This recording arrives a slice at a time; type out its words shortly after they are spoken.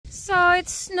So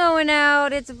it's snowing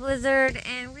out, it's a blizzard,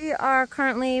 and we are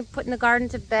currently putting the garden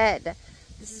to bed.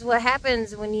 This is what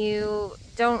happens when you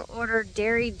don't order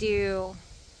dairy dew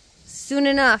soon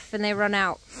enough and they run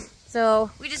out.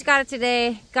 So we just got it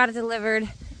today, got it delivered.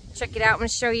 Check it out. I'm going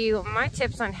to show you my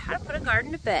tips on how to put a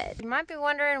garden to bed. You might be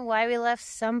wondering why we left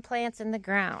some plants in the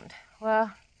ground.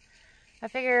 Well, I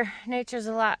figure nature's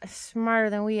a lot smarter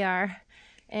than we are.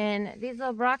 And these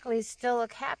little broccolis still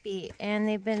look happy, and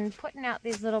they've been putting out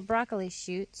these little broccoli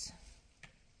shoots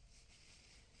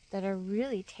that are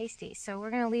really tasty. So we're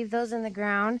going to leave those in the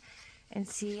ground and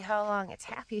see how long it's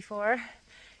happy for.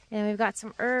 And we've got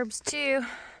some herbs too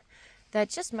that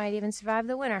just might even survive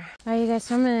the winter. All right, you guys,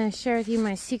 so I'm going to share with you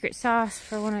my secret sauce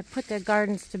for when I put the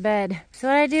gardens to bed. So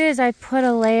what I do is I put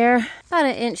a layer about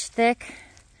 1 inch thick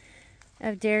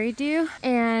of dairy dew,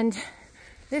 and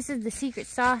this is the secret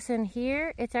sauce in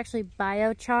here. It's actually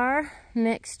biochar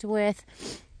mixed with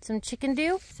some chicken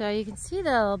dew. So you can see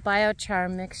the little biochar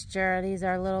mixture. These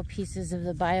are little pieces of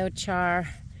the biochar,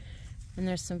 and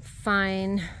there's some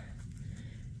fine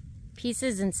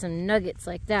pieces and some nuggets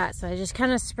like that. So I just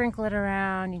kind of sprinkle it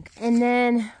around, and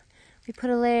then we put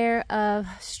a layer of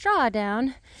straw down,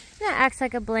 and that acts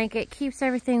like a blanket, keeps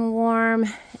everything warm,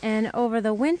 and over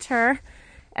the winter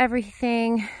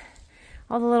everything,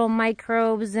 all the little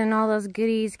microbes and all those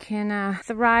goodies can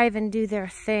thrive and do their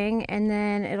thing, and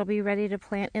then it'll be ready to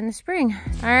plant in the spring.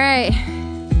 All right,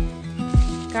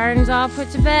 garden's all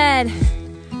put to bed.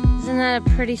 Isn't that a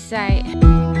pretty sight?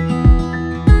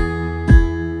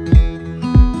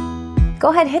 Go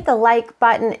ahead, hit the like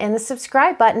button and the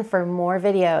subscribe button for more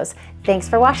videos. Thanks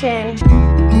for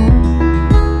watching.